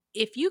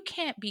if you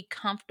can't be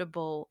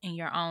comfortable in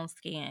your own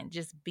skin,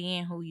 just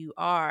being who you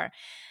are,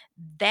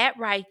 that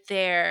right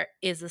there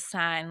is a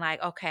sign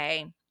like,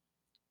 okay,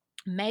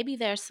 maybe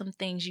there's some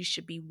things you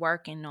should be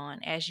working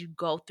on as you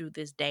go through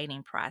this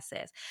dating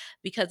process.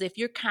 Because if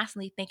you're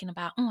constantly thinking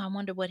about, oh, I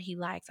wonder what he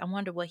likes, I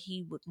wonder what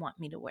he would want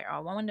me to wear, or I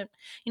wonder,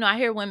 I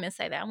hear women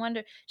say that, I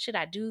wonder, should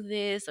I do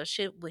this, or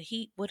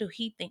what do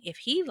he think? If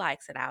he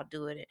likes it, I'll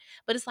do it.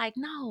 But it's like,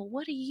 no,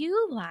 what do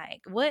you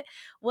like? What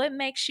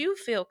makes you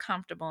feel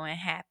comfortable and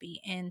happy?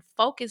 And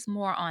focus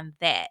more on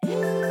that.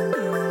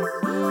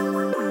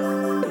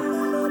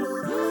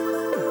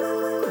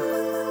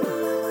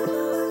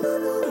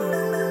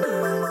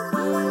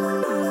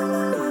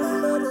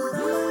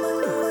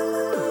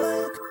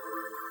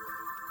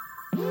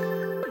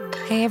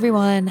 Hey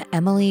everyone,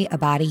 Emily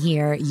Abadi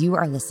here. You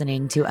are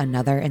listening to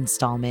another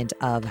installment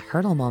of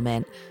Hurdle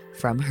Moment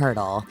from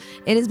Hurdle.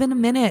 It has been a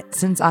minute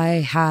since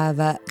I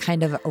have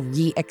kind of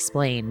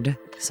re-explained,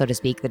 so to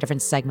speak, the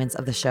different segments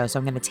of the show. So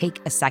I'm going to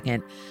take a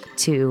second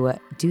to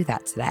do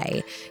that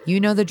today. You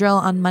know the drill.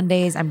 On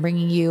Mondays, I'm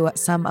bringing you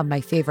some of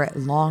my favorite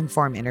long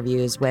form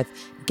interviews with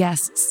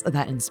guests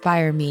that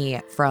inspire me,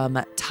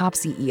 from top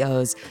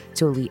CEOs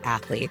to elite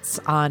athletes.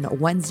 On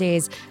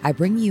Wednesdays, I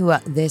bring you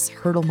this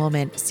Hurdle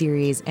Moment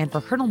series. And for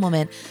Hurdle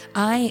Moment,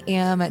 I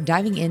am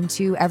diving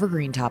into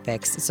evergreen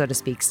topics, so to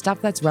speak,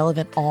 stuff that's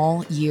relevant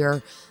all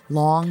year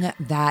long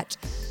that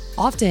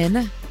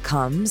often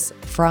comes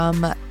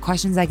from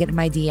questions I get in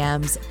my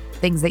DMs,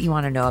 things that you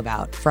want to know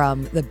about,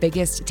 from the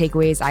biggest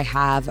takeaways I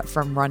have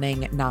from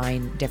running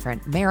 9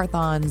 different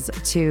marathons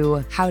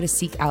to how to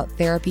seek out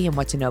therapy and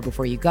what to know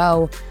before you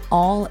go,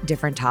 all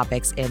different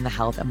topics in the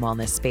health and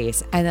wellness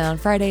space. And then on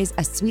Fridays,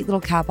 a sweet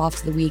little cap off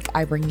to the week,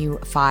 I bring you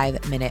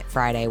 5-Minute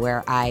Friday,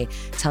 where I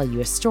tell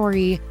you a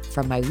story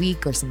from my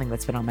week or something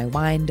that's been on my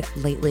mind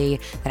lately.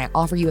 Then I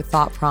offer you a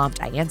thought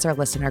prompt, I answer a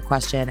listener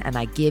question, and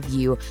I give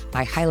you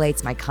my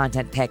highlights, my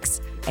content picks,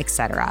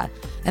 etc.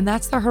 And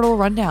that's the Hurdle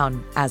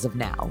rundown as of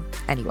now.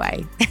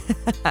 Anyway,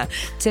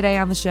 today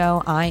on the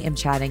show, I am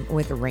chatting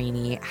with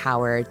Rainey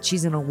Howard.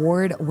 She's an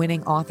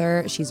award-winning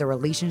author. She's a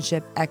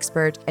relationship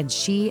expert, and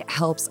she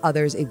helps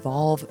others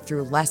evolve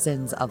through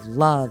lessons of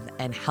love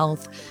and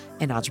health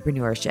and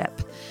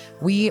entrepreneurship.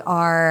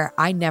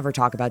 I never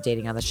talk about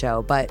dating on the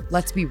show, but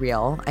let's be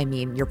real. I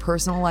mean, your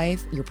personal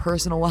life, your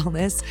personal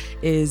wellness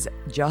is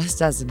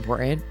just as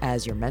important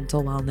as your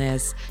mental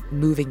wellness,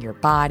 moving your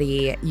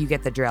body. You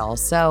get the drill.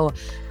 So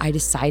I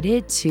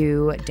decided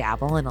to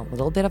dabble in a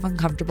little bit of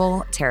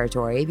uncomfortable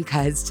territory,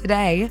 because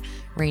today,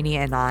 Rainey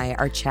and I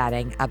are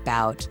chatting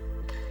about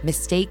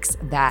mistakes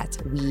that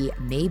we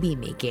may be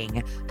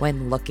making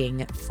when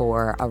looking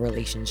for a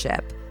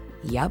relationship.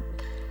 Yep,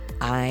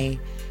 I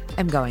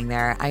am going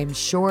there. I'm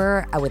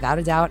sure, without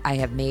a doubt, I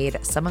have made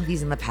some of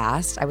these in the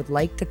past. I would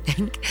like to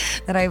think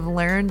that I've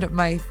learned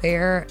my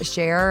fair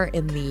share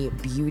in the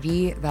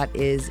beauty that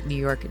is New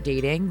York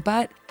dating,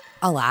 but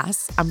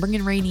alas, I'm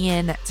bringing Rainey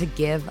in to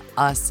give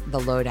us the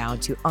lowdown,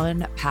 to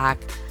unpack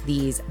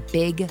these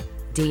big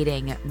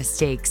dating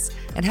mistakes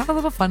and have a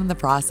little fun in the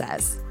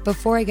process.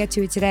 Before I get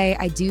to it today,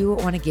 I do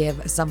want to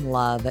give some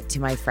love to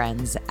my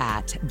friends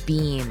at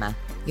Beam.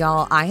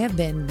 Y'all, I have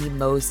been the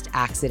most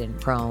accident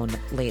prone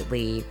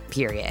lately,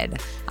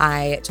 period.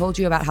 I told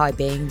you about how I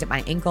banged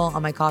my ankle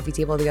on my coffee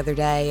table the other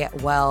day.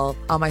 Well,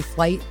 on my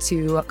flight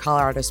to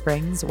Colorado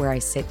Springs, where I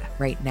sit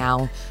right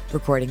now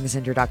recording this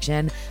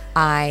introduction,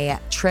 I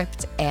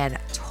tripped and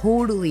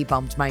totally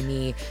bumped my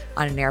knee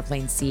on an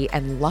airplane seat.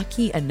 And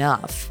lucky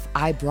enough,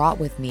 I brought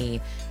with me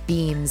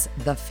Beam's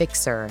The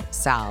Fixer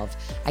salve.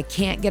 I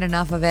can't get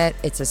enough of it.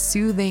 It's a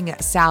soothing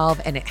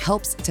salve, and it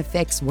helps to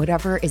fix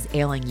whatever is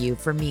ailing you.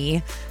 For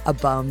me, a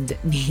bummed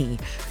knee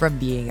from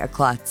being a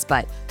klutz,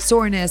 but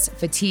soreness,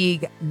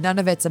 fatigue, none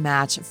of it's a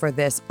match for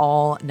this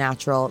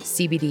all-natural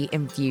CBD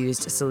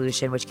infused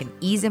solution, which can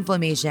ease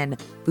inflammation,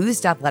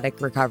 boost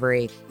athletic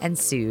recovery, and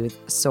soothe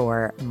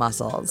sore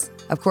muscles.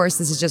 Of course,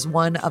 this is just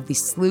one of the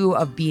slew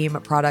of Beam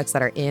products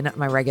that are in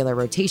my regular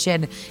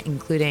rotation,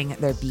 including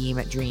their Beam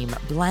Dream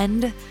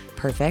Blend,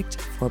 perfect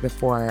for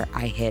before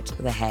I hit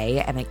the hay.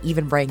 And I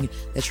even bring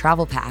the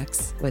travel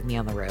packs with me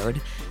on the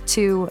road,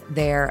 to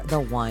their The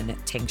One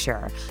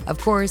tincture. Of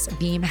course,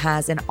 Beam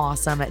has an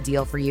awesome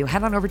deal for you.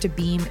 Head on over to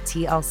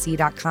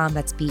beamtlc.com.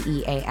 That's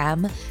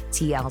BEAM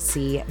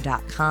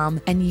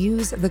TLC.com, and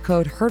use the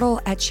code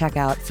HURDLE at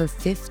checkout for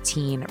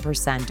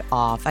 15%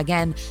 off.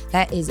 Again,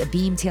 that is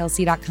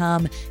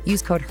beamtlc.com.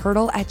 Use code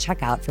HURDLE at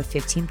checkout for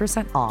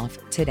 15% off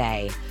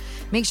today.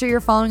 Make sure you're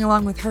following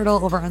along with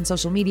Hurdle over on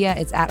social media.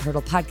 It's at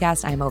Hurdle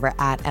Podcast. I'm over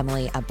at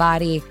Emily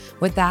Abadi.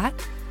 With that,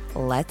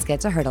 let's get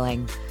to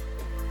hurdling.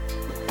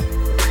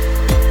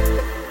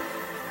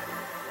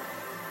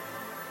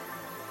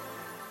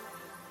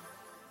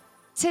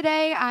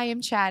 Today, I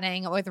am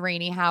chatting with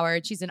Rainey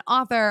Howard. She's an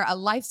author, a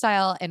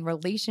lifestyle and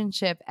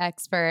relationship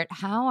expert.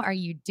 How are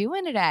you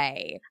doing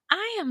today?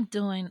 I am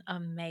doing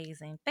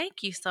amazing.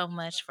 Thank you so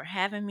much for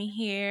having me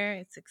here.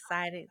 It's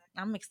excited.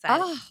 I'm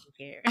excited Oh, to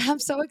be here. I'm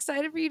so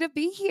excited for you to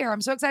be here.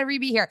 I'm so excited for you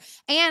to be here.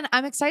 And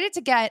I'm excited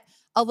to get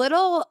a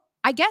little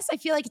I guess I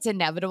feel like it's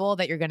inevitable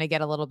that you're going to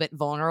get a little bit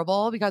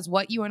vulnerable because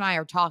what you and I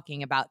are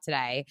talking about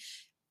today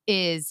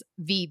is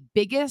the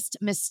biggest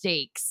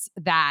mistakes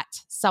that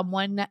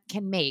someone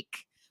can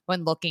make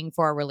when looking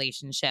for a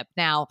relationship.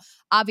 Now,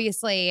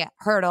 obviously,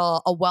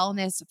 Hurdle, a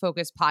wellness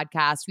focused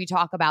podcast, we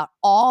talk about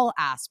all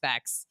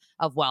aspects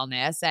of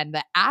wellness. And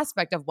the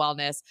aspect of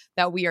wellness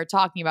that we are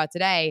talking about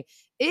today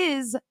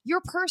is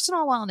your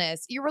personal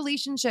wellness, your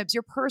relationships,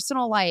 your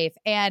personal life.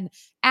 And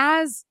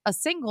as a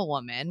single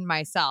woman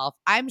myself,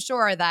 I'm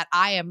sure that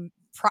I am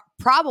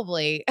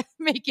probably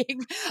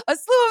making a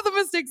slew of the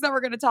mistakes that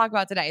we're going to talk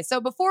about today.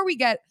 So before we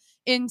get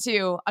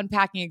into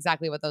unpacking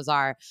exactly what those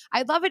are,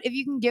 I'd love it if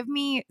you can give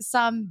me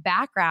some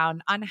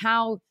background on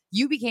how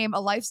you became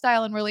a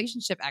lifestyle and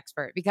relationship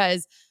expert,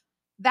 because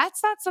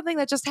that's not something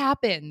that just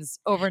happens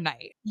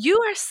overnight. You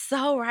are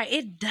so right.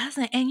 It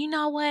doesn't. And you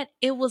know what?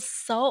 It was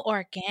so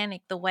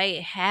organic the way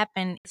it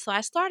happened. So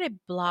I started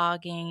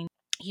blogging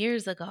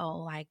years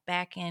ago, like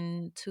back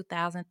in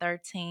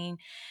 2013.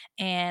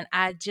 And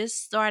I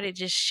just started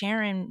just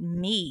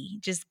sharing me,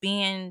 just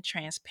being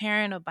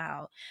transparent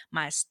about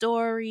my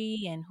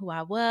story and who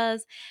I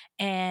was.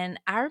 And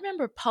I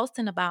remember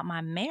posting about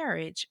my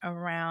marriage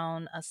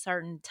around a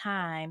certain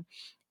time.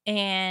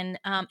 And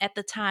at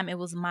the time, it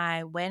was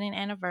my wedding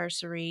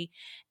anniversary,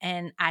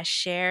 and I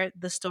shared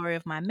the story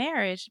of my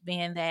marriage,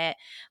 being that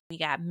we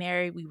got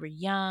married, we were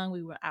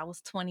young, I was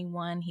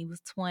 21, he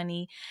was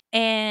 20.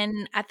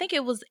 And I think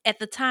it was at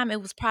the time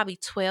it was probably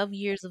 12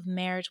 years of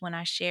marriage when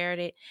I shared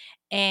it.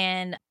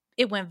 And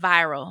it went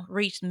viral,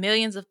 reached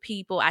millions of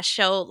people. I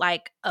showed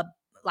like a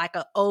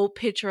old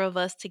picture of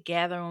us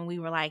together when we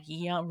were like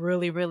young,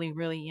 really, really,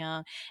 really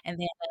young. And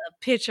then a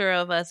picture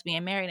of us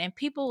being married. And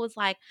people was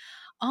like,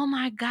 oh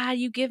my God,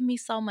 you give me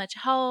so much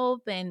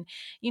hope. And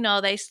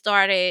they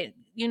started,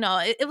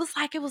 it was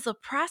like it was a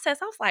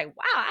process. I was like,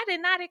 wow, I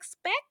did not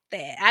expect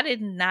that. I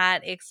did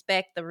not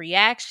expect the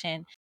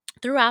reaction.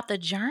 Throughout the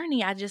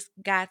journey, I just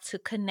got to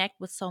connect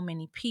with so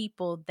many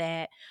people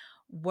that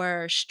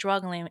were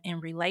struggling in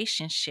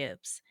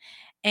relationships.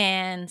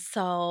 And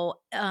so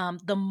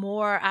the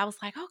more I was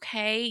like,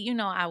 okay,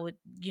 I would,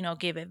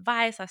 give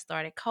advice. I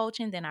started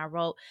coaching. Then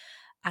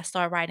I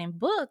started writing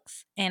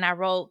books, and I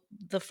wrote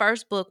the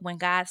first book, When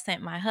God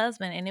Sent My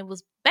Husband, and it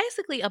was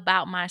basically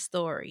about my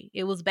story.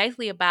 It was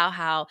basically about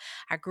how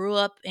I grew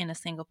up in a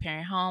single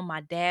parent home.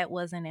 My dad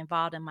wasn't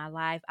involved in my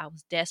life. I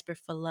was desperate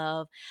for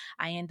love.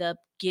 I ended up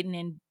getting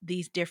in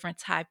these different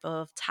type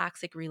of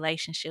toxic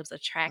relationships,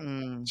 attracted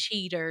to Mm.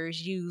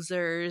 cheaters,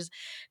 users,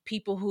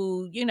 people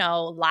who,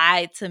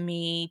 lied to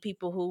me,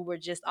 people who were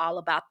just all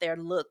about their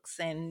looks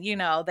and,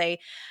 they,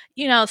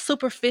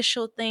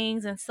 superficial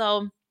things. And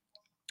so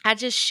I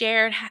just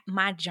shared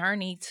my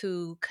journey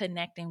to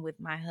connecting with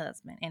my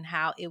husband and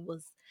how it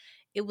was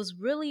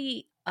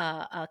really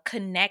a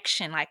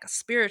connection, like a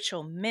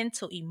spiritual,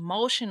 mental,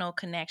 emotional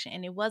connection,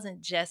 and it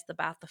wasn't just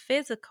about the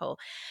physical.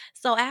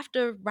 So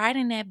after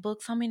writing that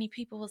book, so many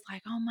people was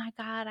like, "Oh my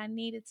God, I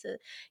needed to,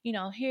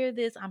 hear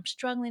this. I'm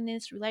struggling in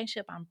this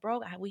relationship. I'm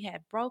broke. We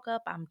had broke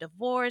up. I'm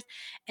divorced."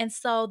 And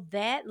so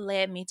that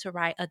led me to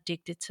write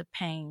Addicted to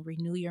Pain: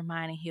 Renew Your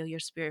Mind and Heal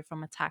Your Spirit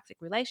from a Toxic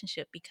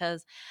Relationship,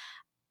 because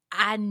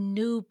I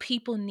knew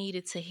people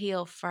needed to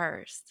heal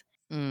first.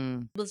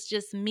 Mm. It was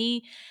just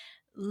me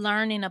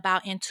learning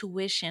about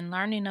intuition,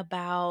 learning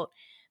about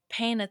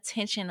paying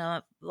attention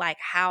of like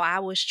how I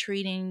was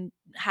teaching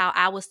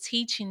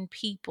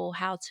people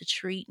how to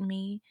treat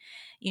me,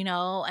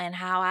 and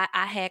how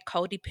I had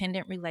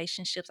codependent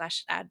relationships. I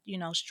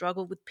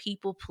struggled with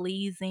people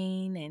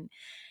pleasing,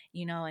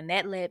 and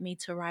that led me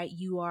to write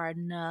You Are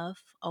Enough: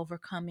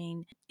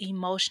 Overcoming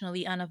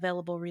Emotionally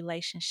Unavailable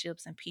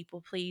Relationships and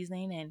People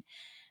Pleasing. And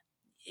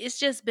it's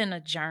just been a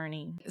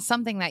journey.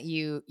 Something that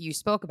you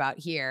spoke about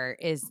here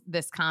is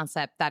this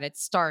concept that it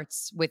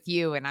starts with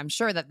you, and I'm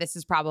sure that this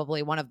is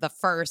probably one of the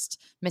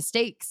first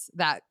mistakes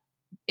that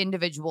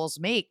individuals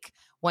make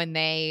when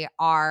they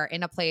are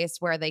in a place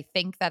where they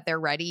think that they're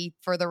ready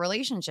for the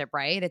relationship,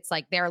 right? It's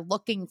like they're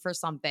looking for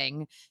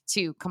something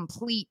to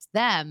complete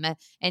them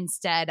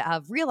instead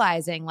of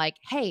realizing like,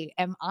 hey,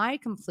 am I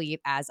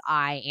complete as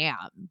I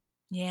am?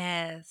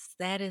 Yes,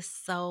 that is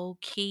so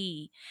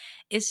key.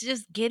 It's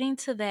just getting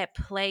to that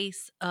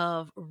place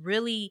of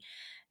really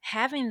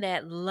having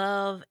that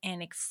love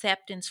and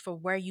acceptance for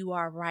where you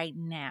are right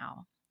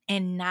now,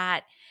 and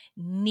not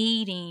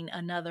needing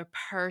another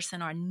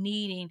person or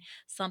needing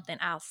something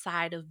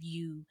outside of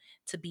you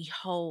to be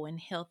whole and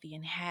healthy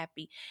and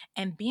happy.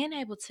 And being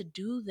able to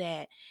do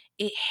that,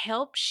 it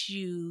helps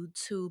you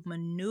to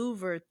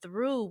maneuver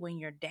through when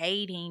you're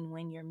dating,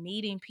 when you're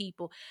meeting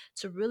people,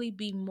 to really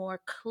be more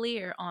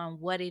clear on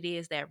what it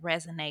is that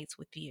resonates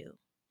with you.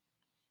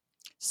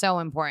 So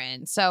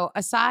important. So,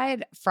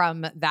 aside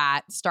from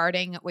that,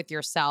 starting with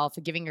yourself,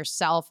 giving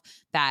yourself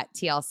that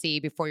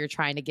TLC before you're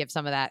trying to give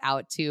some of that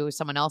out to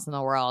someone else in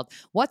the world,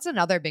 what's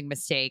another big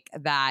mistake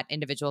that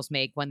individuals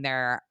make when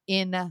they're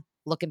in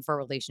looking for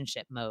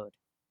relationship mode?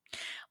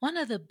 One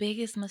of the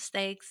biggest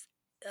mistakes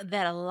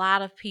that a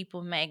lot of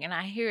people make, and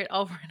I hear it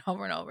over and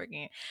over and over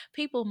again.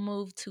 People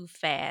move too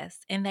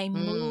fast, and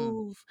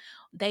Mm.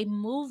 they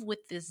move with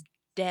this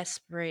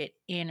desperate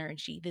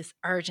energy, this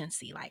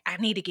urgency, like, "I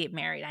need to get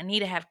married. I need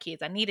to have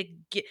kids. I need to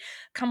get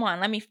come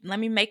on, let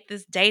me make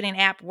this dating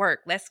app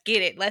work. Let's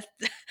get it. Let's"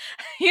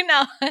 you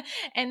know,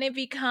 and it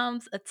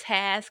becomes a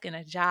task and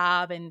a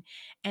job, and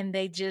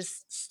they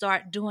just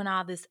start doing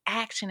all this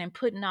action and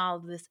putting all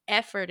this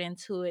effort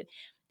into it,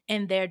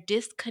 and they're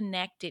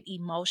disconnected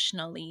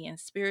emotionally and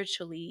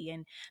spiritually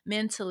and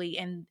mentally,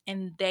 and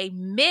they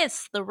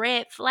miss the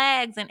red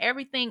flags and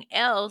everything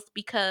else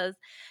because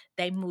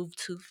they move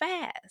too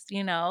fast,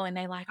 and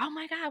they like, "Oh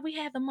my god, we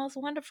had the most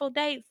wonderful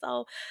date,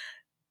 so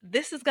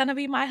this is going to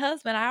be my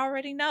husband. I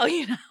already know."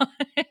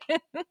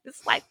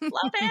 It's like,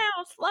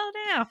 slow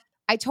down.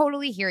 I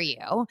totally hear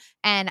you.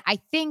 And I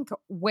think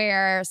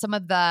where some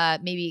of the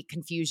maybe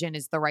confusion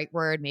is the right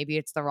word, maybe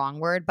it's the wrong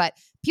word, but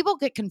people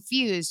get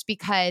confused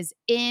because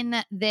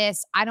in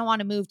this, I don't want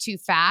to move too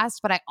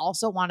fast, but I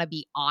also want to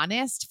be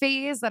honest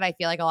phase that I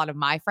feel like a lot of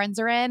my friends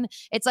are in.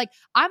 It's like,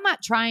 I'm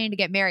not trying to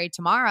get married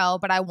tomorrow,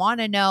 but I want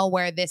to know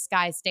where this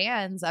guy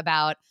stands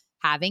about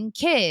having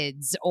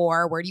kids,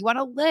 or where do you want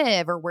to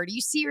live, or where do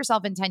you see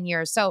yourself in 10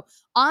 years. So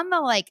on the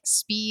like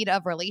speed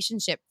of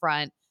relationship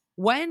front,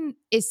 when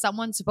is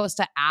someone supposed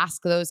to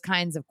ask those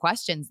kinds of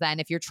questions then,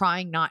 if you're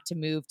trying not to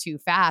move too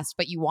fast,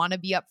 but you want to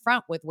be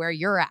upfront with where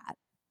you're at?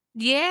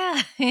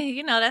 Yeah,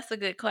 that's a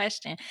good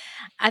question.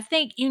 I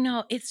think,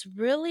 it's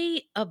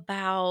really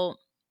about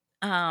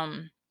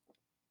um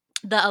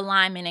the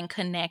alignment and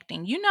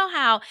connecting. You know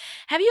how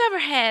have you ever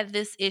had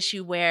this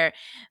issue where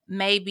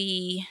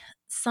maybe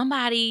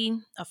somebody,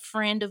 a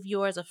friend of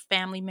yours, a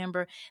family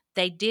member,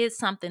 they did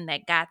something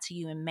that got to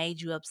you and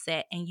made you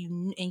upset, and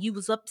you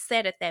was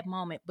upset at that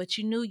moment, but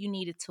you knew you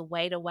needed to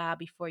wait a while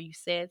before you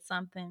said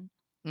something?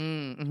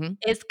 Mm-hmm.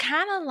 It's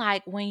kind of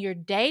like when you're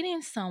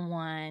dating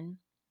someone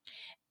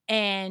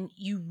and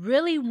you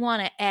really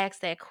want to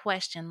ask that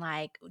question,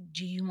 like,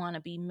 do you want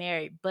to be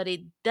married, but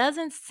it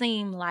doesn't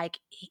seem like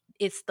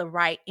it's the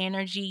right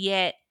energy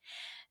yet.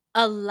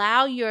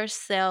 Allow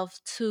yourself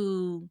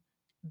to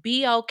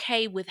be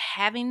okay with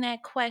having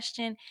that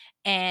question,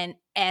 and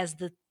as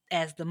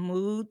the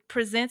mood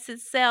presents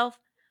itself,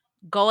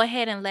 go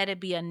ahead and let it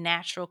be a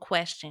natural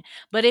question.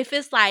 But if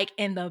it's like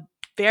in the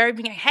very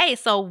beginning, "Hey,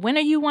 so when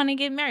are you wanna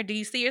get married? Do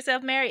you see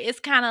yourself married?" It's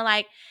kinda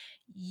like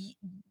y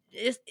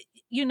it's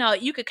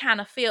you could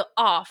kinda feel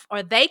off,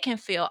 or they can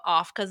feel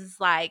off because it's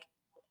like,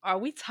 "Are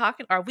we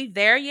talking? Are we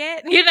there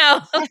yet?" You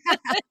know?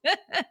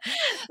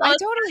 So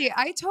it's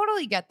I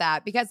totally get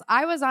that because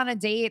I was on a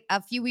date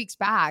a few weeks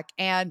back,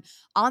 and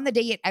on the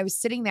date I was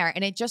sitting there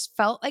and it just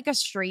felt like a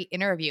straight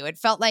interview. It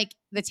felt like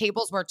the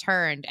tables were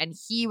turned and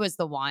he was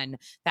the one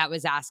that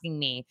was asking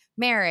me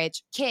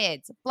marriage,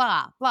 kids,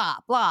 blah, blah,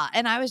 blah.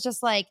 And I was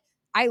just like,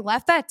 I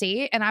left that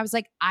date and I was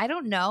like, I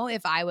don't know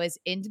if I was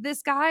into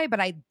this guy,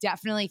 but I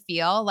definitely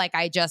feel like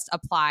I just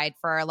applied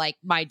for like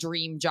my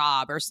dream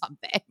job or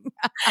something.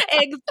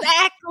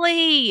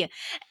 exactly.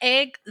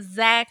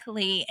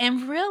 Exactly.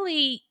 And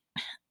really,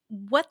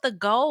 what the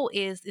goal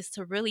is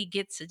to really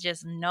get to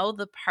just know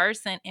the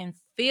person and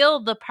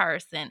feel the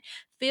person,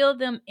 feel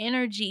them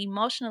energy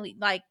emotionally,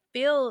 like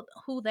feel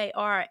who they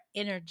are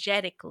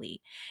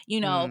energetically,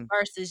 Mm,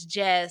 versus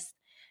just,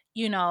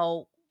 you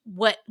know,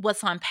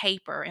 what's on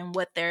paper and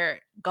what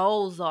their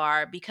goals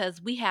are,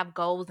 because we have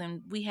goals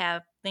and we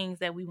have things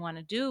that we want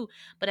to do,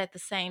 but at the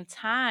same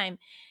time,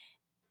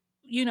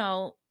 you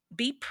know,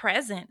 be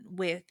present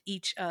with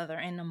each other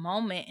in the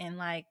moment, and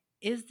like,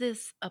 is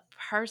this a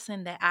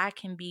person that I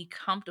can be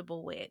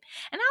comfortable with?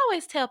 And I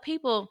always tell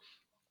people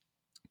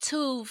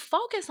to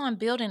focus on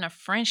building a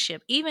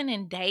friendship, even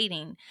in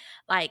dating.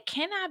 Like,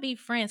 can I be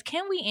friends?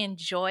 Can we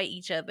enjoy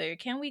each other?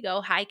 Can we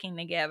go hiking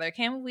together?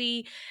 Can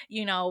we,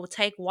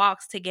 take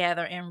walks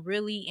together and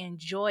really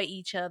enjoy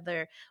each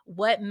other?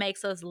 What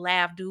makes us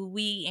laugh? Do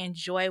we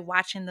enjoy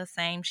watching the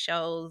same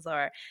shows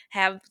or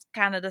have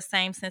kind of the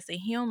same sense of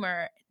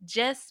humor?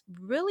 Just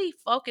really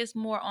focus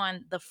more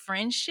on the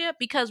friendship,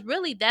 because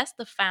really that's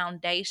the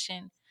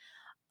foundation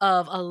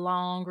of a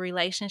long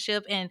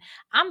relationship. And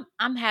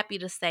I'm happy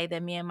to say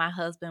that me and my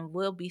husband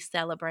will be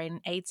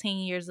celebrating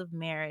 18 years of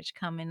marriage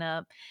coming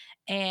up.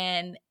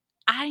 And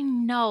I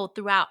know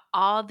throughout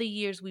all the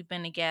years we've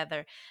been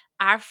together,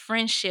 our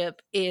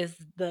friendship is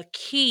the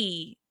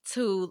key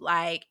to,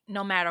 like,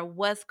 no matter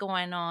what's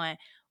going on,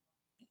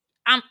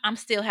 I'm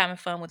still having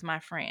fun with my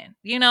friend.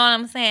 You know what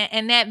I'm saying?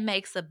 And that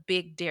makes a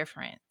big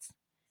difference.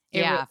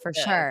 It really yeah, for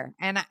does. sure.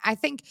 And I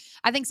think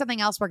something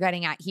else we're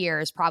getting at here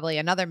is probably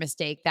another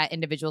mistake that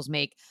individuals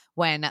make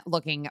when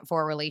looking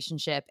for a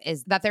relationship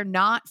is that they're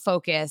not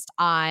focused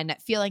on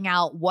feeling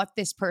out what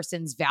this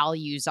person's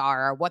values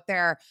are, or what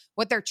their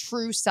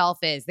true self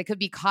is. They could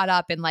be caught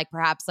up in like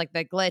perhaps like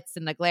the glitz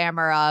and the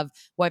glamour of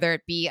whether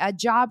it be a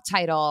job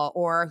title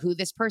or who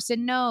this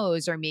person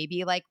knows, or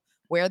maybe like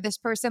where this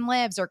person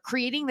lives, or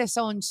creating this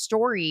own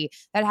story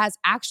that has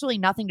actually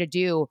nothing to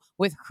do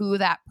with who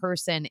that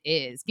person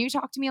is. Can you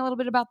talk to me a little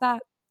bit about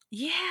that?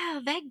 Yeah,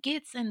 that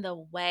gets in the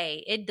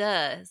way. It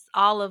does.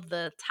 All of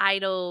the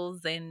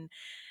titles and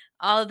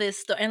all of this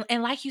stuff.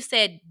 And like you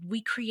said,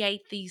 we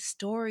create these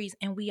stories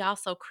and we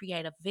also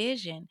create a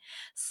vision.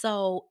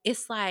 So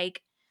it's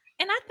like,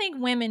 and I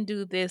think women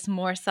do this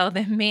more so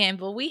than men,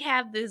 but we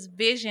have this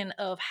vision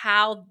of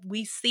how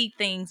we see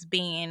things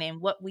being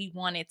and what we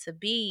want it to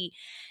be.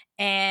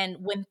 And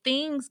when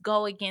things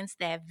go against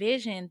that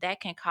vision,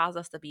 that can cause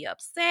us to be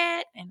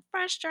upset and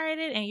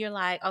frustrated. And you're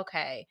like,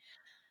 okay,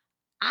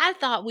 I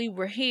thought we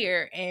were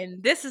here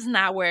and this is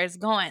not where it's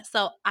going.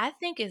 So I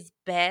think it's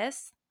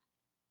best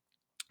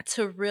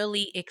to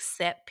really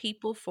accept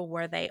people for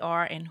where they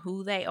are and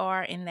who they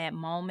are in that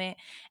moment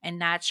and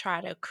not try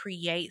to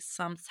create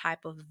some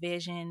type of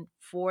vision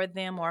for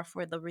them or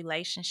for the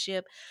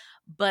relationship,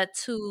 but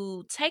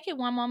to take it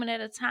one moment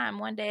at a time,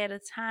 one day at a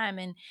time,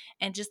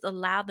 and just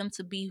allow them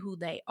to be who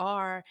they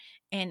are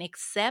and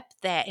accept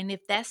that. And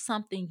if that's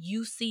something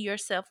you see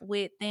yourself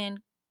with, then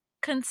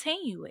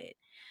continue it.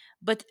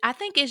 But I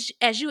think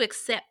as you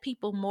accept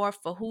people more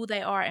for who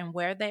they are and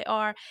where they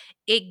are,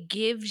 it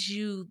gives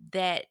you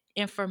that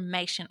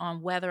information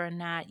on whether or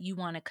not you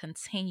wanna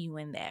continue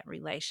in that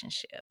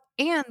relationship.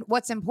 And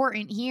what's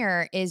important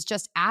here is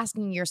just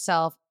asking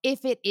yourself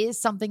if it is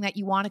something that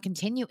you want to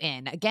continue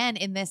in. Again,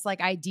 in this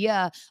like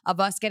idea of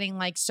us getting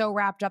like so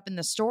wrapped up in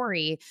the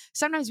story,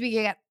 sometimes we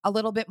get a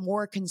little bit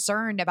more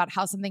concerned about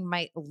how something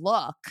might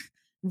look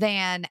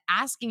than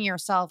asking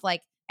yourself,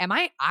 like, am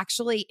I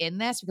actually in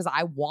this because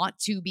I want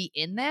to be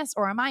in this?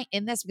 Or am I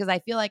in this because I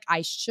feel like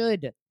I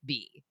should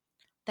be?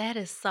 That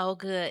is so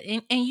good,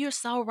 and you're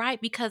so right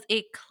because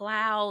it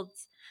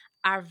clouds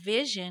our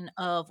vision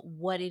of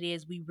what it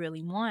is we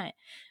really want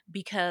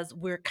because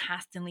we're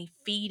constantly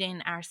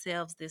feeding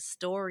ourselves this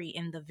story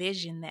and the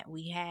vision that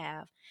we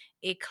have.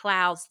 It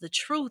clouds the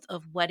truth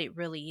of what it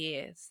really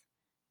is.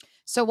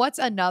 So, what's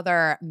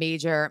another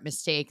major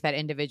mistake that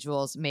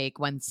individuals make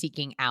when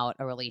seeking out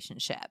a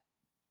relationship?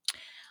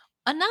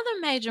 Another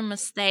major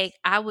mistake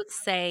I would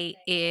say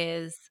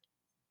is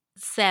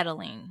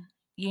settling.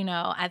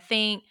 I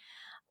think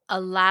a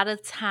lot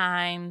of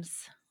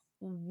times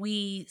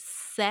we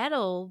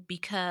settle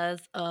because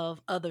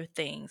of other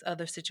things,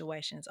 other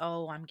situations.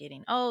 Oh, I'm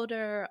getting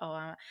older. Oh,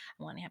 I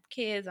want to have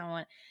kids. I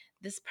want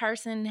this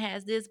person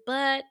has this,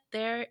 but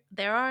there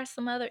are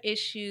some other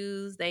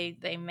issues. They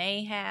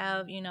may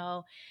have,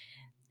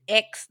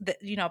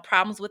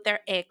 problems with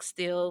their ex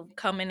still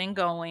coming and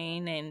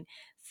going and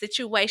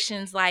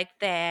situations like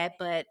that,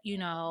 but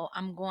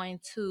I'm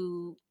going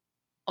to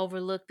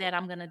overlook that.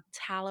 I'm going to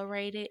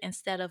tolerate it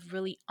instead of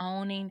really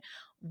owning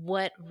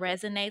what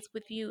resonates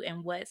with you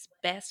and what's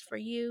best for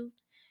you.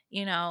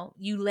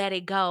 You let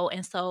it go.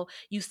 And so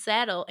you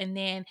settle, and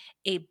then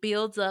it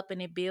builds up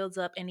and it builds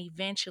up. And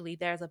eventually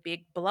there's a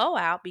big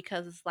blowout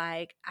because it's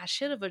like, I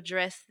should have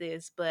addressed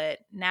this, but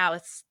now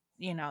it's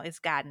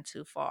gotten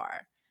too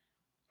far.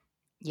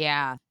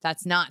 Yeah,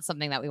 that's not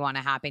something that we want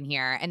to happen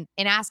here. And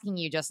in asking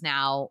you just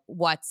now,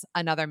 what's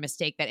another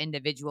mistake that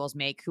individuals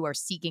make who are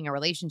seeking a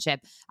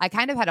relationship? I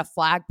kind of had a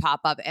flag pop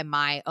up in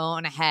my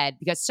own head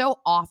because so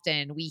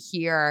often we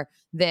hear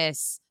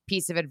this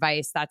piece of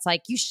advice that's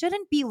like, you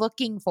shouldn't be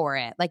looking for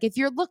it. Like, if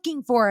you're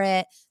looking for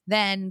it,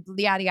 then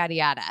yada, yada,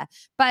 yada.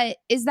 But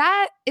is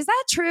that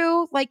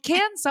true? Like,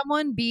 can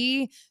someone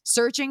be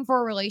searching for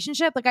a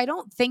relationship? Like, I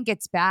don't think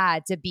it's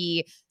bad to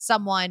be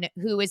someone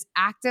who is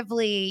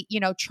actively,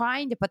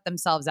 trying to put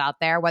themselves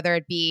out there, whether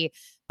it be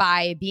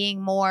by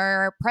being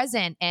more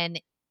present and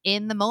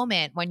in the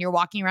moment when you're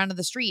walking around in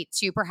the street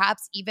to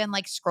perhaps even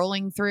like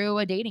scrolling through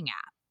a dating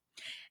app.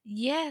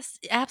 Yes,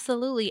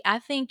 absolutely. I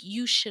think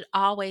you should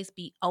always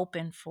be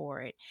open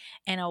for it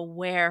and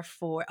aware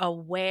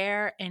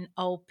and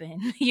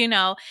open,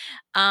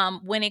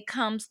 when it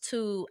comes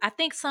to I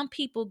think some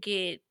people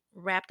get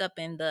wrapped up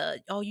in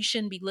the, oh, you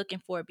shouldn't be looking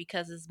for it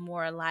because it's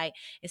more like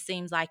it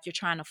seems like you're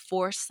trying to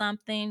force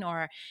something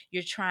or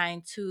you're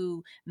trying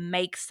to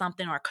make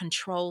something or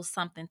control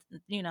something,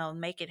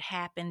 make it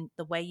happen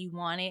the way you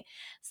want it.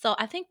 So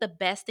I think the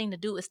best thing to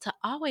do is to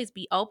always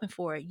be open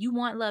for it. You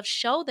want love,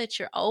 show that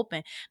you're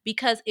open,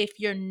 because if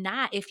you're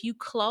not, if you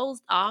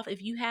closed off,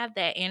 if you have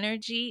that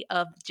energy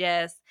of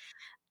just,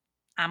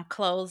 I'm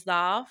closed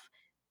off,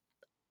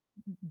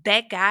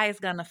 that guy is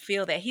gonna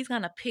feel that. He's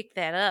gonna pick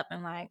that up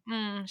and like,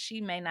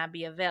 she may not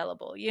be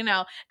available,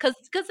 because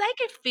they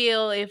can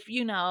feel if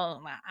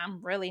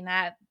I'm really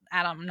not.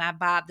 I don't not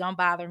bother. Don't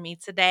bother me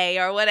today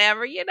or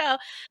whatever.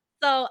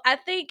 So I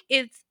think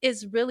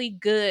it's really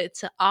good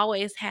to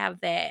always have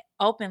that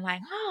open,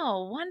 like,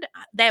 oh,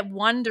 that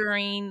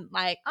wondering,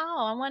 like,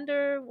 oh, I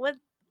wonder what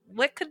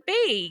could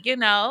be,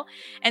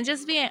 and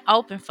just being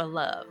open for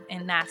love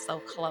and not so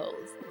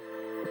closed.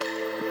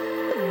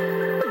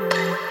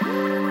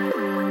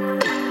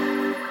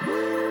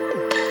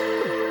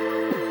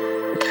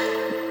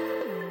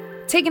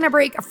 Taking a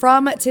break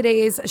from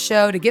today's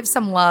show to give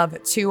some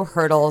love to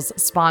Hurdle's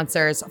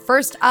sponsors.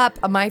 First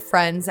up, my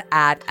friends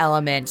at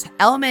Element.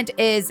 Element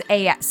is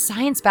a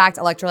science backed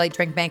electrolyte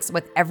drink mix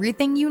with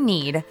everything you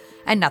need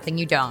and nothing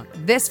you don't.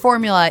 This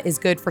formula is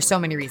good for so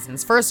many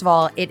reasons. First of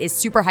all, it is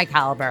super high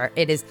caliber,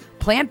 it is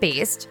plant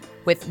based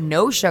with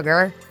no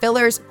sugar,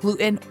 fillers,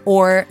 gluten,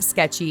 or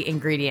sketchy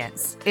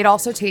ingredients. It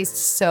also tastes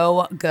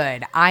so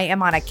good. I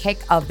am on a kick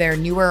of their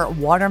newer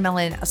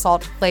watermelon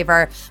salt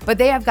flavor, but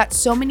they have got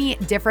so many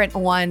different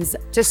ones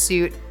to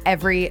suit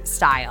every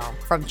style.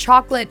 From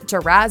chocolate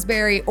to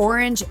raspberry,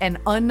 orange,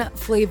 and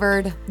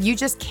unflavored, you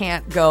just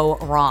can't go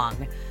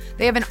wrong.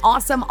 They have an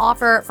awesome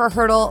offer for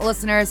Hurdle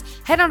listeners.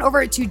 Head on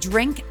over to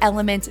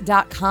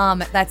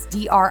drinkelement.com. That's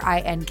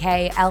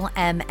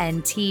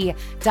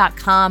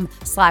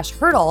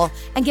DRINKLMNT.com/Hurdle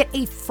and get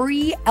a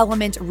free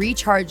Element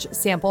recharge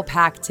sample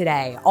pack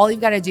today. All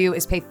you've got to do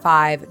is pay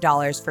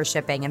 $5 for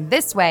shipping. And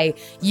this way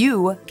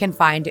you can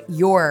find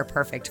your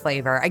perfect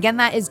flavor. Again,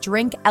 that is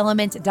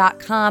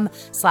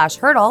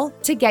drinkelement.com/Hurdle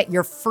to get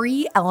your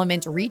free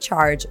Element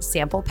recharge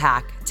sample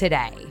pack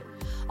today.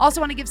 Also,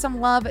 want to give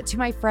some love to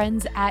my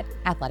friends at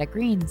Athletic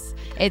Greens.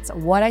 It's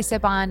what I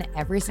sip on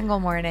every single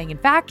morning. In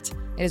fact,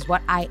 it is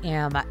what I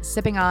am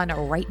sipping on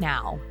right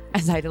now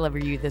as I deliver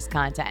you this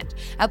content.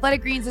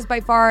 Athletic Greens is by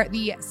far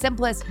the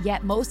simplest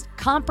yet most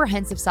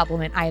comprehensive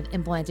supplement I have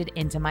implemented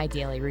into my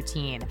daily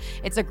routine.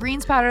 It's a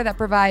greens powder that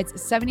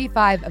provides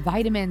 75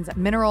 vitamins,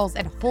 minerals,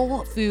 and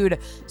whole food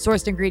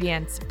sourced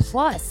ingredients,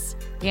 plus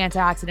the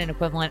antioxidant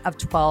equivalent of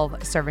 12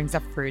 servings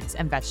of fruits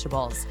and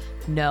vegetables.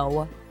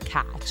 No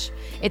catch.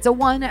 It's a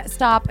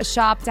one-stop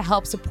shop to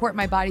help support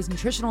my body's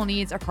nutritional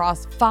needs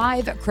across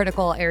 5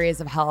 critical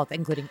areas of health,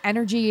 including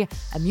energy,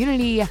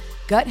 immunity,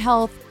 gut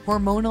health,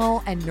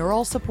 hormonal and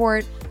neural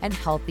support, and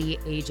healthy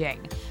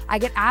aging. I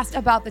get asked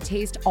about the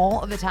taste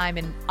all of the time,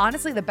 and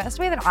honestly, the best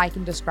way that I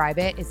can describe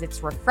it is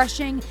it's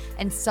refreshing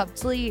and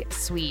subtly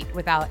sweet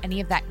without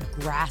any of that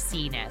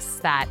grassiness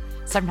that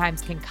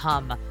sometimes can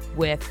come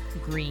with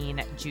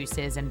green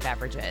juices and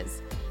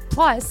beverages.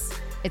 Plus,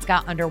 it's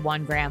got under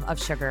 1 gram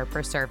of sugar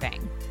per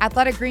serving.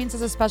 Athletic Greens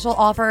has a special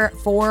offer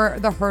for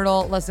the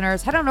Hurdle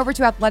listeners. Head on over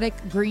to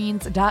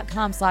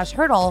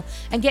athleticgreens.com/Hurdle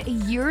and get a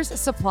year's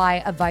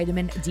supply of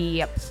vitamin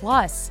D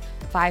plus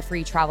 5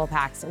 free travel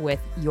packs with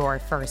your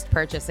first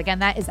purchase. Again,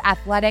 that is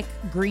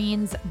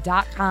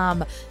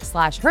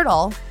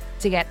athleticgreens.com/Hurdle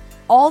to get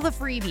all the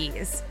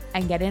freebies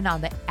and get in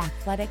on the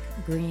Athletic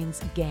Greens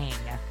gang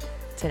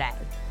today.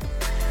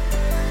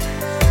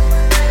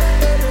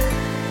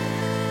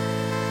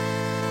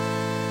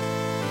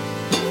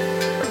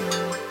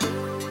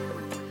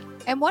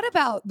 And what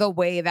about the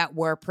way that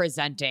we're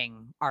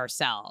presenting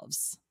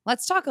ourselves?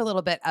 Let's talk a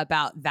little bit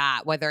about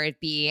that, whether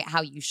it be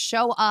how you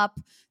show up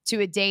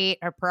to a date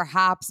or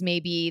perhaps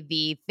maybe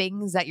the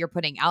things that you're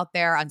putting out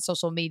there on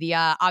social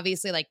media.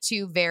 Obviously, like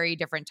 2 very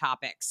different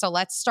topics. So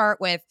let's start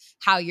with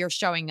how you're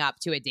showing up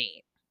to a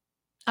date.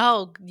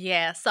 Oh,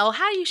 yeah. So,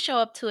 how you show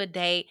up to a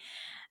date,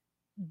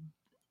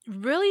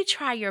 really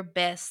try your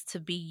best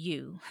to be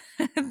you.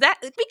 That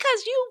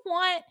because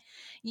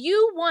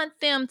you want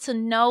them to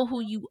know who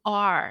you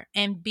are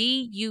and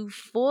be you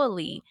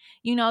fully.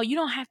 You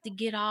don't have to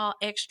get all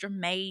extra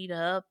made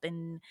up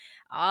and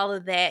all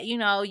of that. You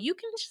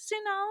can just,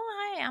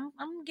 hey, I'm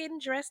getting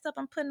dressed up.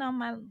 I'm putting on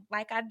my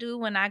like I do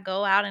when I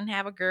go out and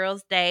have a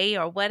girls' day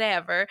or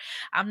whatever.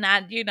 I'm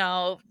not, being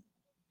all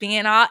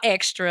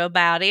extra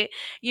about it,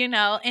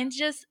 and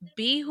just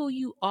be who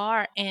you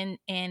are and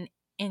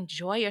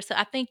enjoy yourself.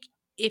 I think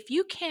if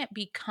you can't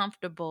be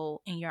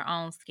comfortable in your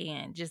own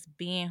skin, just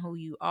being who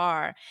you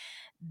are,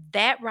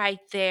 that right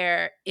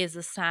there is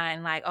a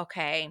sign like,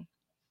 okay,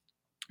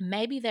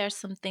 maybe there's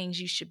some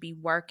things you should be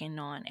working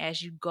on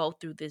as you go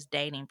through this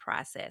dating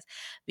process.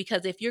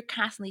 Because if you're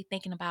constantly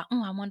thinking about,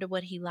 oh, I wonder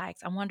what he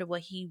likes, I wonder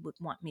what he would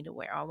want me to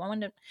wear, or I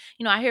wonder,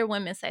 I hear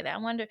women say that, I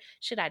wonder,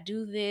 should I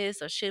do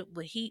this, or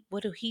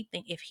what do he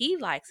think? If he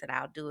likes it,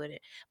 I'll do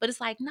it. But it's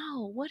like,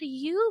 no, what do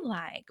you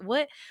like?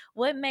 What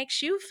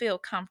makes you feel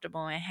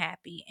comfortable and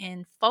happy?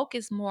 And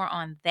focus more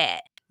on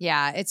that.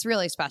 Yeah, it's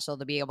really special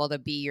to be able to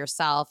be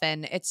yourself.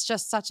 And it's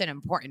just such an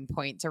important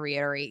point to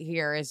reiterate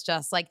here is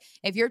just like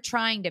if you're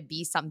trying to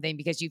be something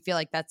because you feel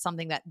like that's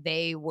something that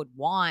they would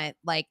want,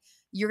 like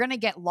you're going to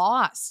get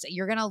lost.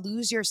 You're going to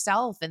lose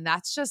yourself. And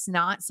that's just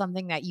not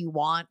something that you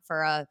want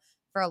for a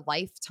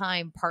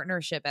lifetime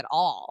partnership at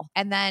all.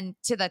 And then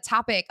to the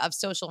topic of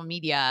social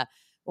media,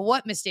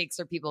 what mistakes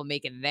are people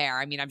making there?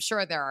 I mean, I'm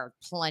sure there are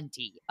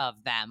plenty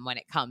of them when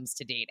it comes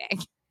to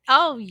dating.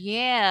 Oh,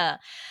 yeah.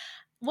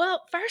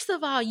 Well, first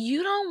of all,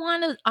 you don't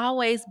want to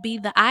always be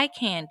the eye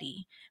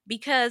candy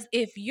because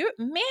if you're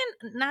men,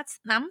 not,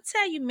 I'm gonna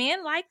tell you,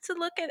 men like to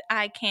look at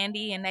eye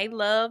candy and they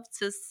love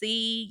to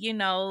see,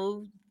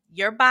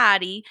 your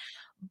body,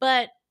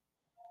 but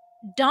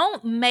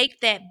don't make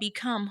that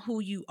become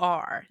who you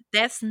are.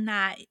 It's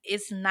not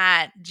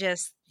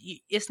just,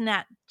 it's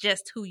not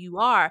just who you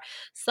are.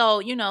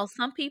 So,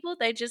 some people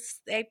they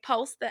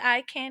post the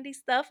eye candy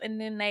stuff and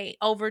then they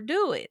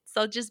overdo it.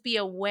 So just be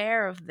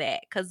aware of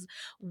that, cuz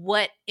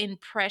what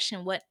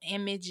impression, what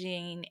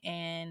imaging,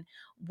 and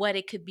what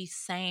it could be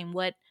saying,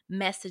 what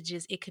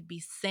messages it could be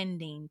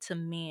sending to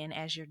men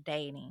as you're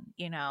dating.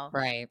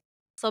 Right.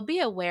 So be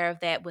aware of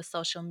that with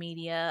social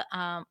media.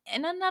 And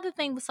another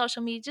thing with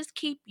social media, just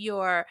keep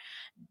your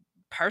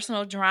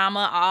personal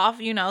drama off.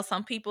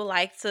 Some people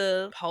like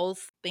to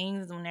post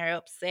things when they're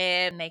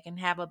upset and they can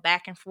have a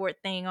back and forth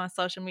thing on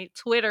social media.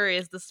 Twitter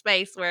is the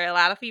space where a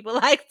lot of people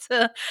like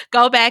to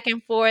go back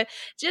and forth.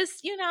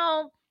 Just,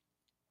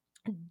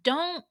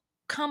 don't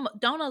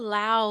don't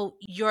allow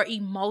your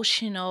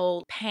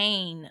emotional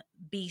pain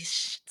be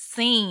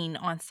seen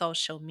on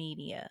social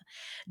media.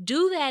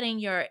 Do that in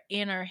your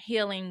inner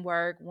healing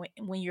work,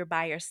 when you're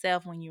by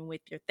yourself, when you're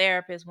with your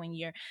therapist, when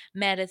you're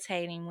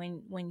meditating,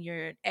 when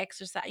you're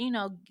exercise.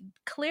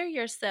 Clear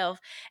yourself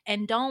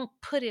and don't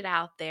put it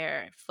out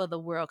there for the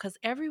world, because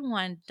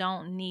everyone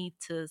don't need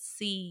to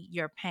see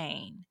your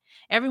pain.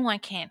 Everyone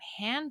can't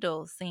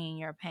handle seeing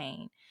your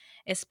pain,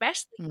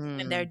 especially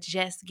when they're Mm.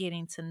 just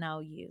getting to know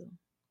you.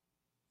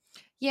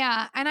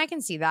 Yeah, and I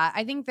can see that.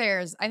 I think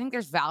there's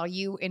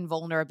value in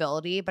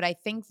vulnerability, but I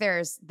think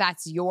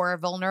that's your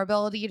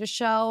vulnerability to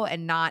show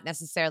and not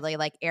necessarily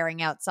like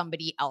airing out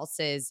somebody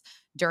else's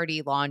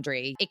dirty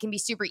laundry. It can be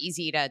super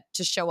easy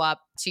to show up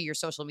to your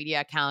social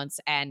media accounts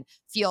and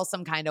feel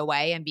some kind of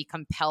way and be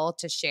compelled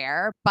to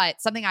share.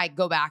 But something I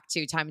go back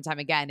to time and time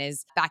again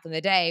is back in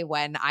the day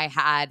when I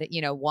had,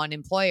 one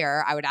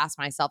employer, I would ask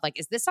myself like,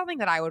 is this something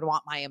that I would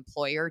want my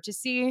employer to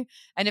see?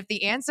 And if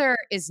the answer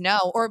is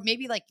no, or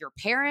maybe like your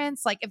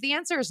parents, like if the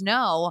answer is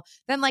no,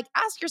 then like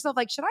ask yourself,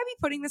 like, should I be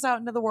putting this out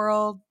into the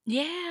world?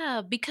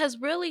 Yeah, because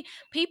really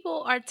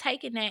people are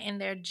taking that and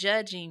they're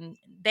judging.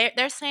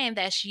 They're saying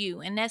that's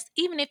you. And that's,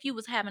 even if you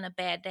was having a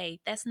bad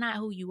day, that's not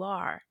who you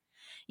are.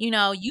 You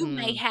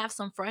may Mm, have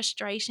some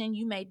frustration,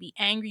 you may be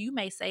angry, you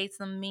may say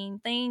some mean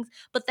things,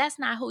 but that's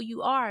not who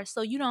you are.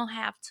 So you don't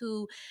have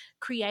to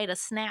create a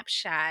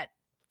snapshot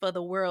for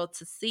the world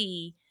to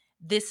see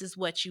this is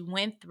what you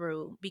went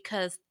through,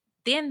 because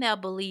then they'll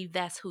believe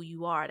that's who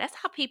you are. That's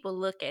how people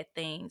look at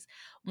things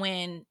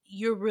when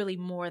you're really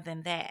more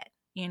than that.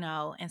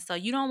 And so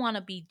you don't want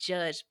to be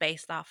judged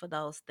based off of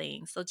those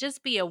things. So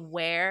just be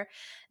aware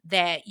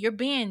that you're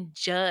being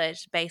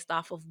judged based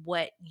off of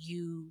what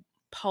you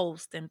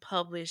post and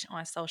publish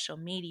on social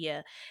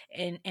media,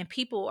 and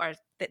people are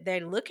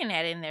they're looking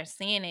at it and they're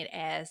seeing it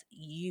as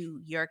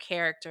your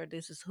character.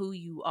 This is who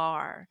you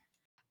are.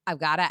 I've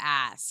got to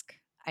ask.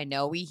 I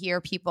know we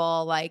hear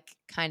people like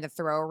kind of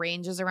throw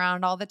ranges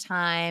around all the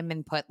time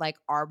and put like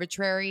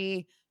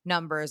arbitrary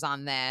numbers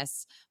on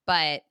this,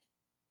 but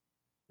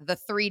the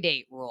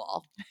 3-date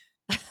rule.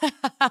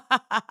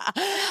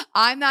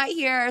 I'm not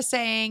here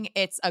saying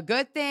it's a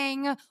good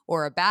thing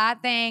or a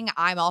bad thing.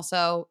 I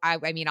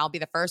mean, I'll be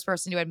the first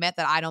person to admit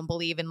that I don't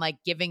believe in like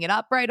giving it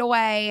up right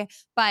away.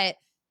 But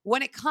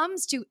when it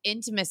comes to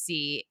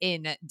intimacy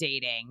in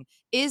dating,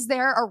 is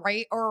there a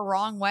right or a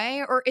wrong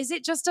way? Or is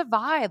it just a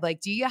vibe?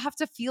 Like, do you have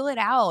to feel it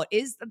out?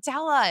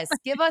 Tell us,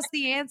 give us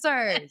the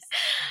answers.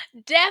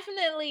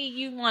 Definitely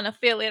you wanna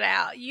fill it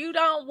out. You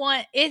don't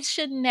want it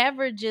should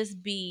never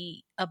just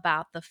be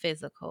about the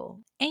physical,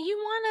 and you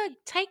wanna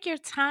take your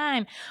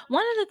time.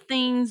 One of the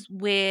things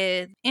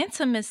with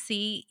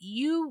intimacy,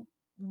 you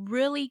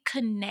really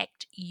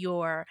connect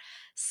your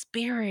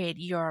spirit,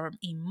 your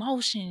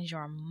emotions,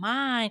 your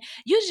mind.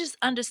 You just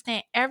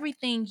understand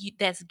everything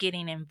that's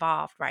getting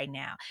involved right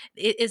now.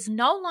 It is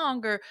no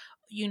longer,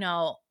 you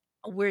know,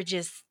 we're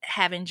just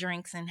having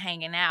drinks and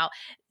hanging out.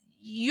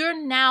 You're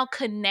now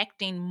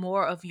connecting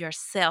more of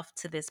yourself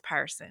to this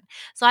person.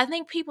 So I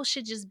think people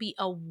should just be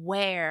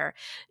aware.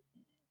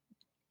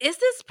 Is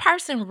this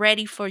person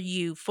ready for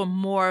you, for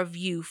more of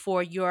you,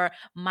 for your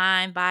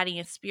mind, body,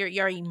 and spirit,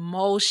 your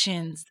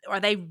emotions?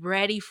 Are they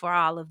ready for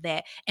all of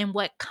that? And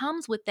what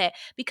comes with that?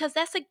 Because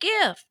that's a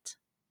gift.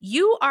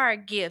 You are a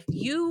gift.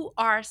 You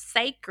are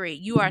sacred.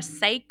 You are a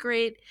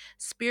sacred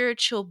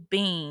spiritual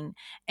being.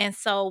 And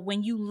so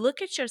when you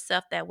look at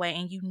yourself that way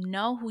and you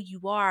know who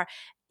you are,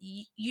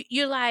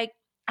 you're like,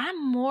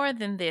 I'm more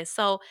than this.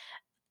 So,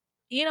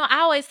 I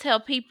always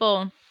tell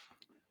people,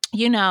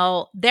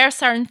 there are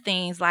certain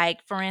things,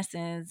 like for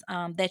instance,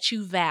 that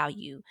you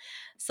value.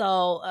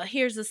 So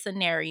here's a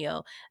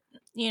scenario.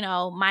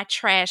 My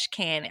trash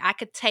can, I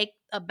could take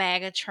a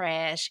bag of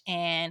trash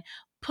and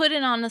put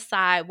it on the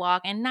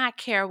sidewalk and not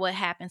care what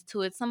happens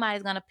to it.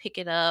 Somebody's going to pick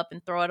it up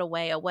and throw it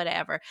away or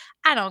whatever.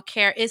 I don't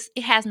care.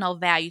 It has no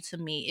value to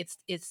me.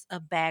 It's a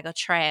bag of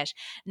trash.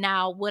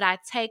 Now, would I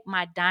take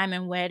my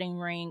diamond wedding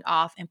ring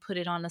off and put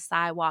it on the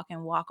sidewalk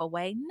and walk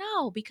away?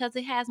 No, because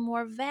it has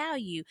more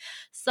value.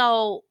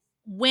 So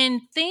when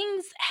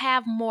things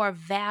have more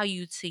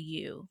value to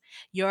you,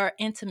 your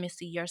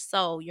intimacy, your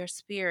soul, your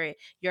spirit,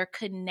 your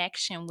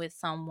connection with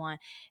someone,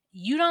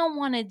 you don't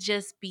want to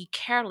just be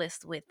careless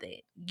with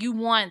it. You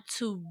want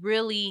to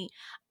really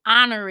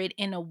honor it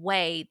in a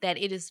way that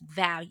it is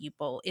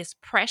valuable, it's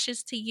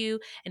precious to you,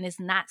 and it's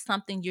not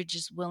something you're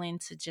just willing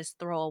to just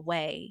throw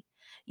away,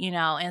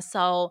 and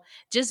so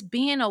just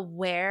being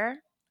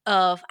aware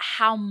of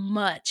how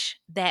much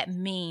that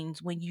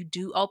means when you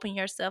do open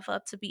yourself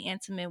up to be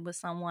intimate with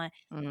someone,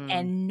 Mm.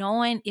 and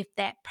knowing if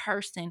that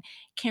person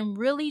can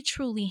really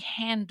truly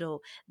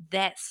handle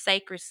that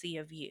sacredcy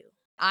of you.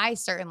 I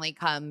certainly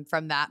come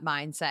from that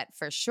mindset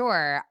for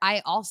sure.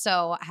 I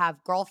also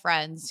have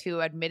girlfriends who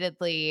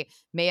admittedly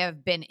may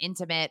have been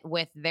intimate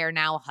with their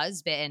now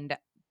husband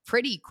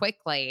pretty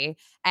quickly,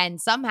 and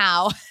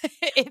somehow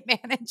it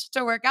managed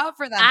to work out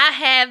for them.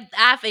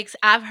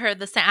 I've heard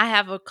the same. I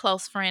have a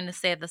close friend that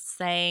said the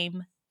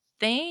same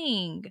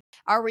thing.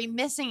 Are we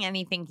missing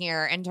anything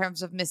here in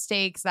terms of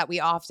mistakes that we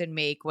often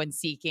make when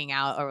seeking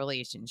out a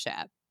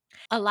relationship?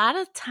 A lot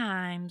of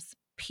times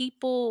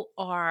people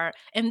are,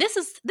 and this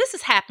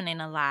is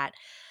happening a lot,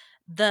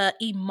 the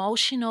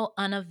emotional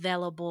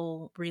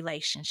unavailable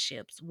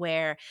relationships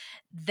where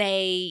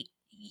they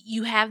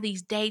you have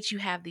these dates, you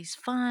have these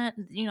fun,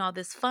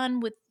 this fun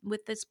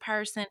with this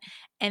person,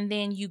 and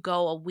then you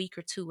go a week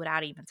or two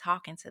without even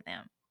talking to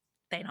them.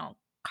 They don't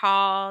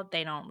call,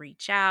 they don't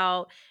reach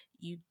out,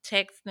 you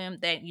text them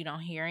that you don't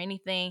hear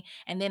anything,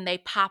 and then they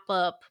pop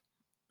up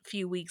a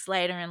few weeks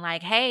later and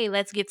like, "Hey,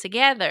 let's get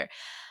together."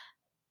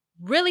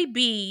 Really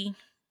be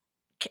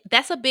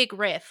That's a big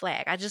red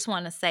flag. I just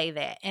want to say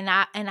that. And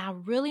I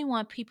really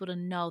want people to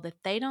know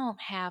that they don't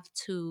have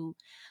to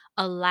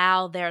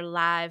allow their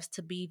lives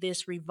to be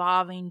this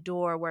revolving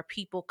door where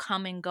people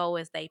come and go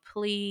as they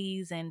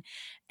please, and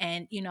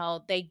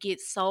they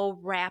get so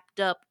wrapped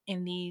up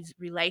in these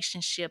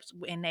relationships,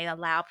 and they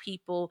allow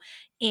people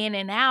in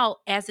and out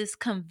as it's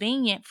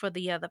convenient for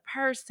the other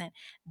person.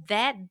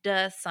 That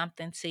does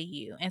something to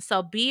you. And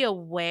so be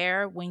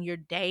aware when you're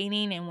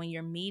dating and when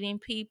you're meeting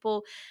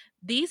people,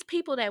 these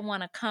people that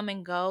wanna come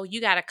and go, you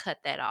gotta cut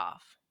that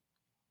off.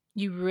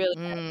 You really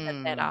gotta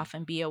cut that Mm. off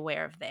and be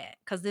aware of that,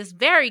 because it's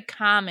very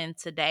common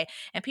today,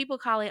 and people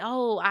call it,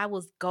 "Oh, I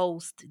was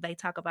ghost." They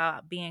talk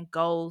about being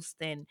ghost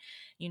and,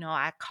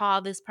 "I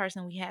called this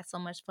person, we had so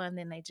much fun,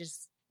 then they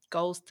just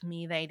ghost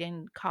me, they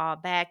didn't call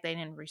back, they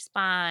didn't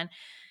respond,"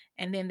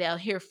 and then they'll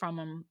hear from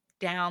them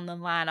down the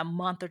line a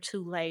month or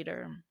 2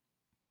 later.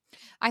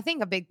 I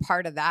think a big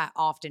part of that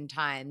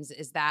oftentimes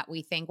is that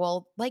we think,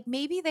 well, like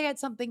maybe they had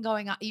something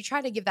going on. You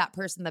try to give that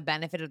person the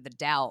benefit of the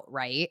doubt,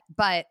 right?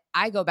 But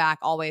I go back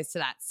always to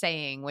that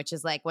saying, which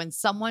is like when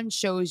someone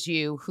shows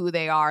you who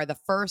they are the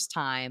first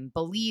time,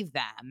 believe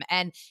them.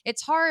 And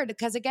it's hard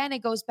because, again, it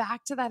goes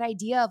back to that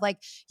idea of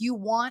like you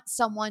want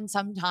someone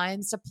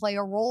sometimes to play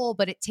a role,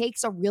 but it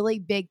takes a really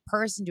big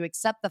person to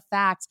accept the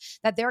fact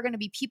that there are going to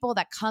be people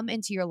that come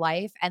into your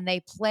life and they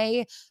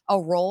play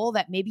a role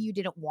that maybe you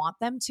didn't want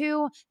them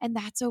to, and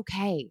that's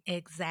okay.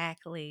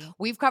 Exactly.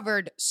 We've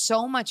covered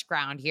so much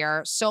ground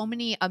here, so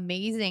many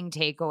amazing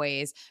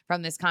takeaways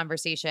from this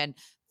conversation.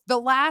 The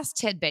last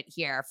tidbit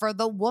here for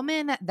the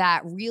woman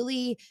that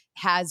really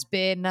has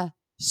been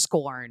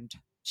scorned.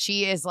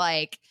 She is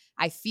like,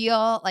 I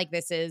feel like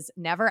this is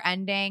never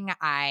ending.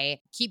 I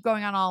keep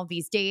going on all of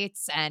these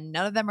dates and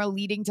none of them are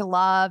leading to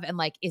love. And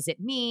like, is it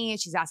me?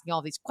 She's asking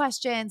all these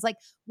questions. Like,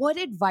 what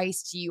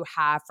advice do you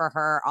have for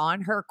her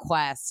on her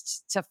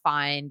quest to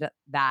find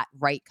that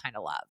right kind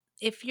of love?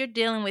 If you're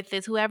dealing with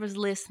this, whoever's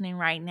listening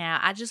right now,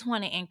 I just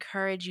want to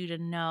encourage you to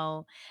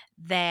know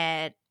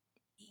that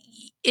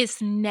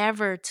it's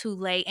never too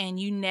late, and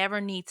you never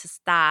need to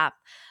stop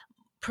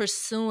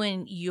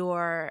pursuing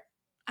your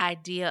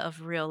idea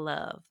of real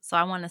love. So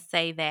I want to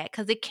say that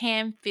because it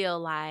can feel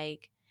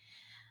like,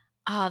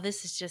 oh,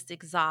 this is just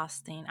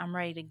exhausting. I'm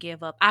ready to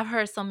give up. I've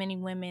heard so many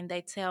women,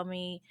 they tell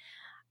me,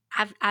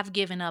 I've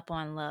given up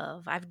on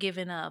love. I've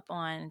given up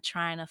on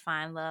trying to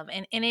find love.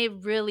 And it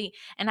really,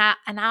 and I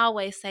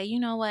always say, you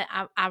know what?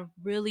 I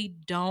really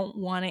don't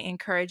want to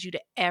encourage you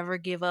to ever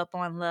give up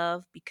on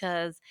love,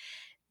 because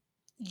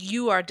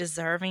you are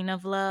deserving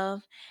of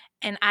love.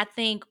 And I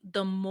think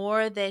the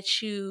more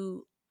that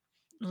you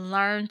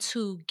learn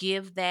to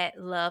give that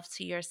love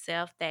to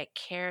yourself, that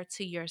care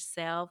to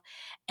yourself,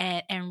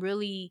 and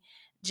really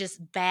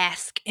just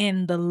bask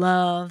in the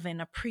love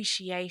and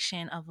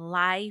appreciation of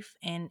life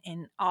and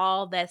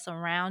all that's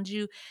around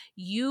you,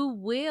 you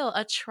will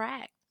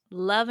attract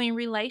loving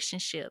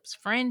relationships,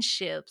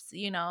 friendships,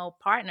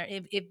 partner,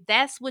 if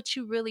that's what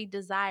you really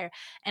desire.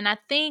 And I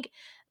think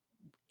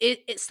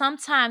it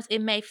sometimes it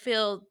may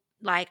feel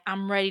like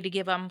I'm ready to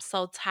give up, I'm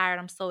so tired,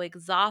 I'm so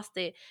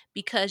exhausted,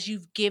 because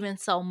you've given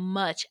so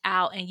much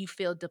out and you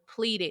feel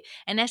depleted.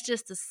 And that's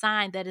just a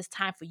sign that it's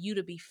time for you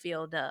to be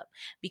filled up,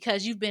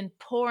 because you've been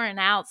pouring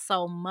out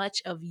so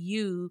much of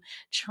you,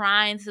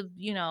 trying to,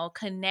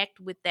 connect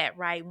with that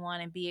right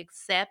one and be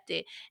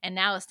accepted. And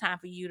now it's time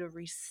for you to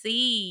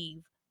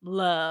receive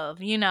love,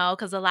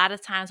 because a lot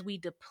of times we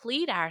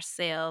deplete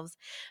ourselves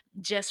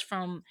just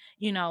from,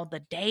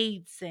 the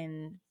dates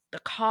and the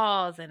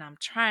cause, and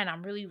I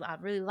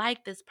really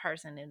like this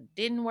person and it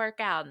didn't work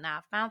out. Now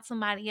I found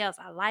somebody else.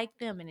 I like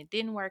them and it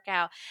didn't work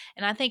out.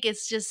 And I think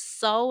it's just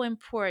so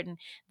important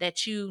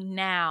that you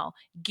now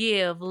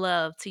give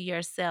love to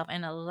yourself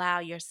and allow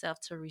yourself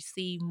to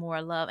receive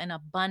more love and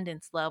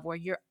abundance love where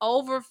you're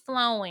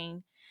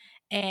overflowing,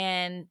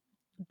 and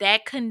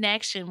that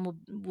connection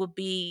will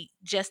be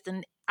just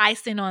an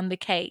icing on the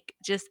cake,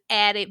 just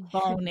added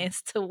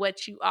bonus to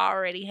what you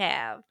already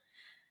have.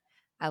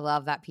 I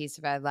love that piece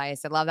of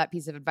advice. I love that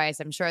piece of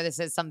advice. I'm sure this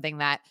is something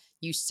that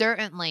you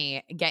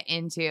certainly get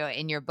into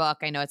in your book.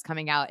 I know it's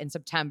coming out in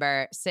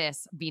September.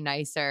 Sis, be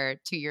nicer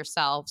to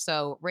yourself.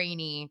 So,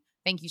 Rainey,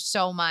 thank you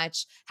so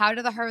much. How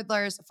do the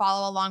hurdlers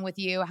follow along with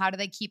you? How do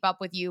they keep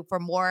up with you for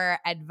more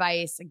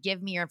advice?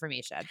 Give me your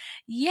information.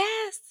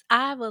 Yes,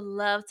 I would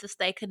love to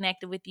stay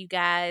connected with you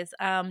guys.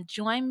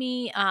 Join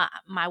me.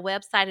 My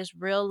website is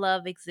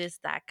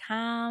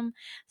realloveexist.com.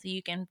 So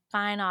you can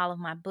find all of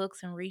my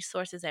books and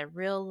resources at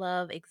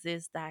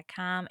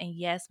realloveexist.com. And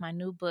yes, my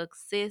new book,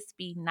 Sis,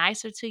 Be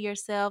Nicer to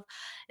Yourself.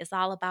 It's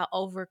all about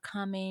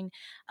overcoming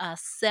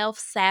self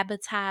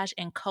sabotage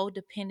and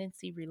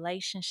codependency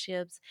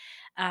relationships.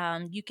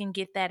 You can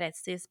get that at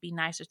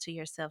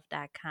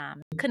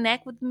sisbenicertoyourself.com.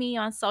 Connect with me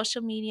on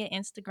social media,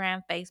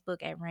 Instagram, Facebook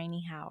at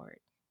Rainey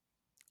Howard.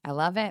 I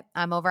love it.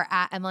 I'm over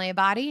at Emily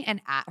Abadi and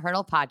at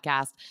Hurdle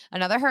Podcast.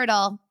 Another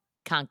hurdle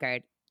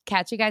conquered.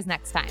 Catch you guys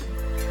next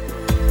time.